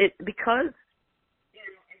 And because I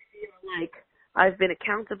feel like I've been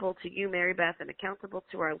accountable to you, Mary Beth, and accountable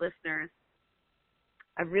to our listeners,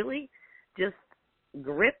 I really just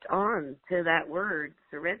gripped on to that word,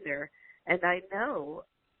 surrender. And I know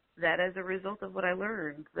that as a result of what I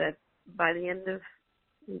learned, that by the end of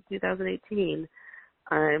 2018,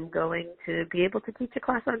 I'm going to be able to teach a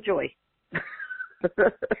class on joy.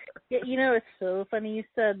 Yeah, it's so funny you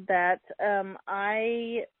said that.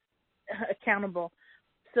 Accountable.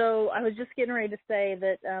 So I was just getting ready to say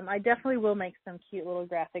that I definitely will make some cute little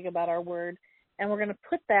graphic about our word, and we're going to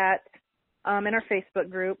put that in our Facebook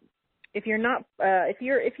group. If you're not, if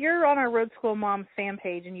you're on our Road School Moms fan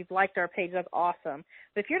page and you've liked our page, that's awesome.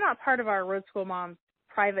 But if you're not part of our Road School Moms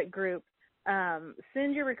private group,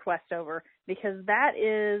 send your request over because that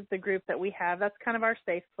is the group that we have. That's kind of our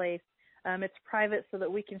safe place. It's private so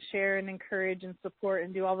that we can share and encourage and support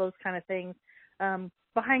and do all those kind of things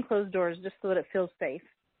behind closed doors just so that it feels safe.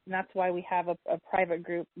 And that's why we have a private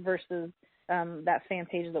group versus that fan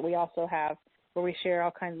page that we also have where we share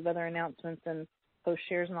all kinds of other announcements and post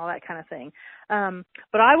shares and all that kind of thing.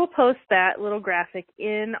 But I will post that little graphic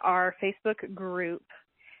in our Facebook group.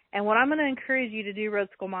 And what I'm going to encourage you to do, Road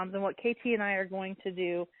School Moms, and what KT and I are going to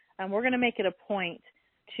do, we're going to make it a point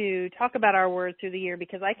to talk about our word through the year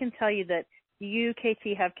because I can tell you that you,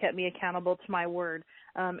 KT, have kept me accountable to my word.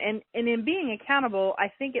 And in being accountable,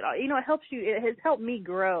 I think it helps you. It has helped me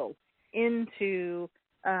grow into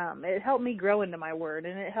my word,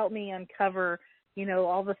 and it helped me uncover,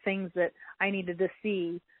 all the things that I needed to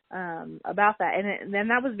see about that. And then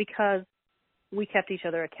that was because we kept each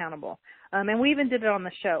other accountable. And we even did it on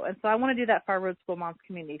the show. And so I want to do that for our Road School Moms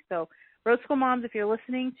community. So Road School Moms, if you're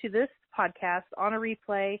listening to this podcast on a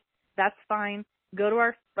replay, that's fine. Go to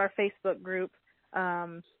our Facebook group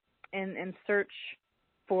and search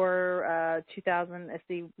for 2000. Let's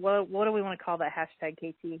see, what do we want to call that hashtag,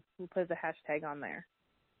 KT? We'll put the hashtag on there.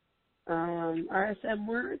 RSM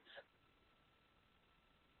words.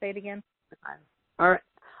 Say it again.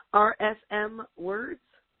 RSM words.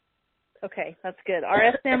 Okay, that's good.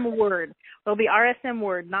 RSM word. It'll be RSM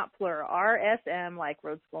word, not plural. RSM like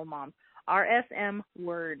Road School Mom. RSM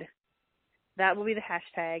word. That will be the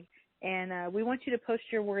hashtag. And we want you to post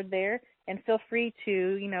your word there. And feel free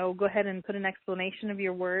to, go ahead and put an explanation of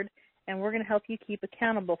your word. And we're going to help you keep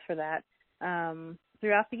accountable for that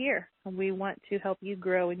throughout the year. And we want to help you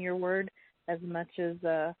grow in your word as much as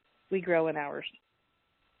we grow in ours.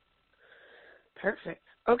 Perfect.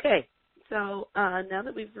 Okay. So now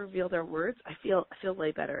that we've revealed our words, I feel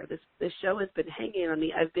way better. This show has been hanging on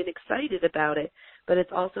me. I've been excited about it, but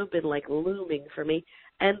it's also been like looming for me.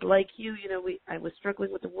 And like you, I was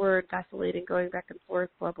struggling with the word, vacillating, going back and forth,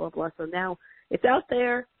 blah, blah, blah. So now it's out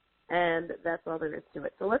there, and that's all there is to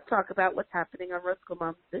it. So let's talk about what's happening on Road School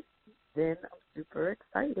Moms this season. I'm super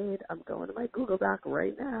excited. I'm going to my Google Doc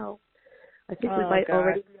right now. I think we might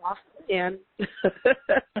already be off plan.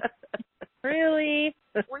 Really?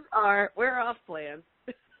 We are. We're off plan.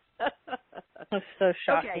 That's so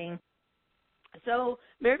shocking. Okay. So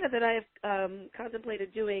Mary Beth and I have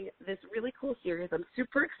contemplated doing this really cool series. I'm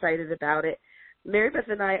super excited about it. Mary Beth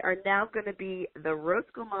and I are now going to be the Road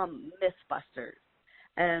School Mom Mythbusters.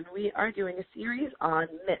 And we are doing a series on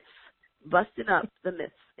myths, busting up the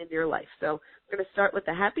myths in your life. So we're going to start with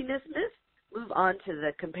the happiness myth, move on to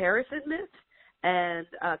the comparison myth, and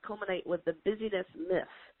culminate with the busyness myth.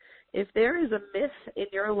 If there is a myth in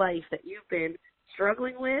your life that you've been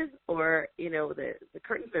struggling with, or, you know, the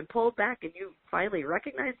curtain's been pulled back and you finally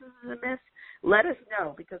recognize this is a myth, let us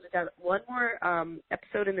know, because we've got one more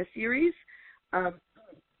episode in the series, and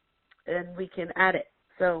we can add it.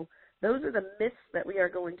 So those are the myths that we are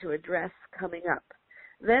going to address coming up.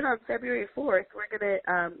 Then on February 4th, we're going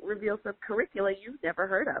to reveal some curricula you've never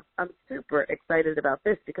heard of. I'm super excited about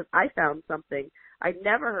this because I found something I'd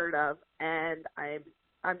never heard of, and I'm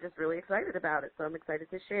just really excited about it, so I'm excited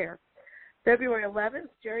to share. February 11th,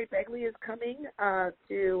 Jerry Begley is coming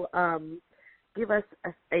to give us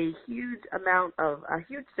a huge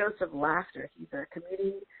dose of laughter. He's a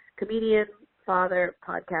comedian, father,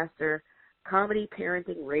 podcaster, comedy,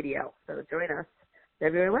 parenting, radio. So join us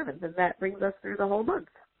February 11th, and that brings us through the whole month.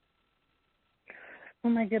 Oh,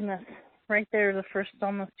 my goodness. Right there, the first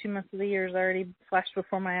almost 2 months of the year has already flashed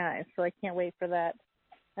before my eyes, so I can't wait for that.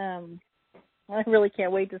 I really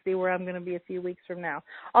can't wait to see where I'm going to be a few weeks from now.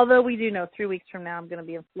 Although we do know 3 weeks from now I'm going to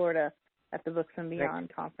be in Florida at the Books and Beyond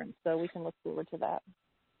conference, so we can look forward to that.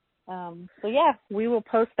 So, yeah, we will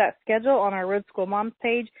post that schedule on our Road School Moms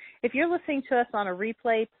page. If you're listening to us on a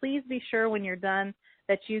replay, please be sure when you're done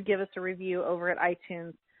that you give us a review over at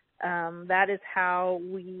iTunes. That is how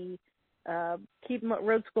we keep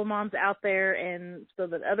Road School Moms out there, and so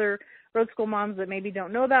that other Road School Moms that maybe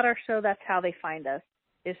don't know about our show, that's how they find us,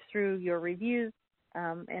 is through your reviews.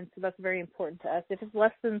 And so that's very important to us. If it's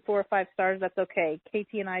less than 4 or 5 stars, that's okay.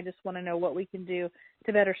 Katie and I just want to know what we can do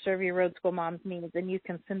to better serve your Road School Moms needs. And you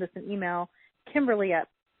can send us an email,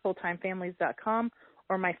 Kimberly@fulltimefamilies.com,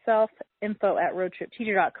 or myself,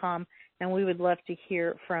 info@roadtripteacher.com, and we would love to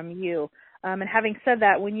hear from you. And having said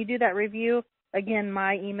that, when you do that review, again,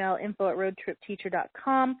 my email,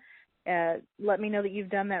 info@roadtripteacher.com. Let me know that you've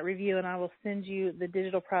done that review, and I will send you the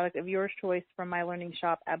digital product of your choice from my learning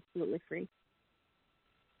shop absolutely free.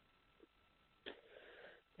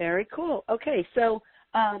 Very cool. Okay, so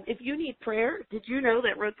if you need prayer, did you know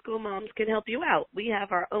that Road School Moms can help you out? We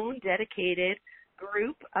have our own dedicated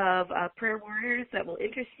group of prayer warriors that will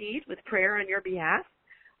intercede with prayer on your behalf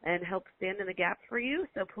and help stand in the gap for you.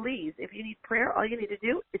 So please, if you need prayer, all you need to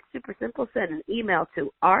do, it's super simple. Send an email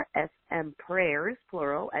to rsmprayers,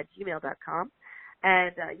 plural, @gmail.com,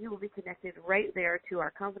 and you will be connected right there to our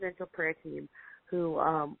confidential prayer team who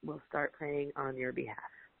will start praying on your behalf.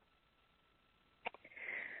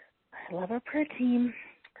 I love our prayer team.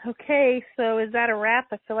 Okay, so is that a wrap?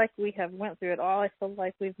 I feel like we have went through it all. I feel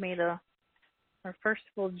like we've made our first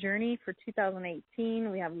full journey for 2018.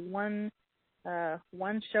 We have one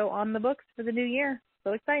show on the books for the new year.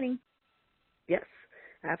 So exciting. Yes,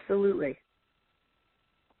 absolutely.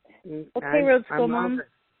 Okay, Road School Moms.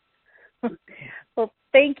 Well,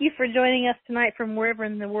 thank you for joining us tonight from wherever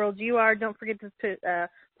in the world you are. Don't forget to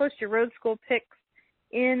post your Road School pics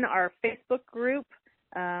in our Facebook group.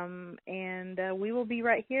 And we will be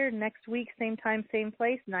right here next week, same time, same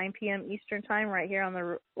place, 9 p.m. Eastern Time, right here on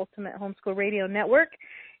the Ultimate Homeschool Radio Network.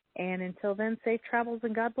 And until then, safe travels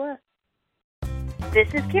and God bless.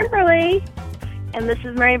 This is Kimberly. And this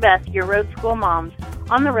is Mary Beth, your Road School Moms,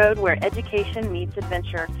 on the road where education meets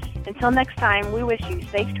adventure. Until next time, we wish you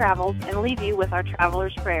safe travels and leave you with our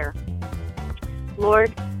traveler's prayer.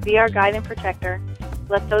 Lord, be our guide and protector.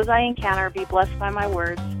 Let those I encounter be blessed by my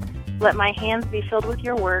words. Let my hands be filled with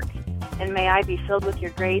your work, and may I be filled with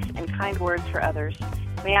your grace and kind words for others.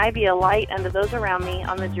 May I be a light unto those around me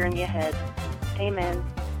on the journey ahead. Amen.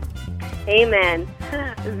 Amen.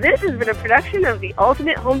 This has been a production of the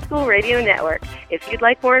Ultimate Homeschool Radio Network. If you'd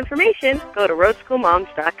like more information, go to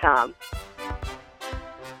roadschoolmoms.com.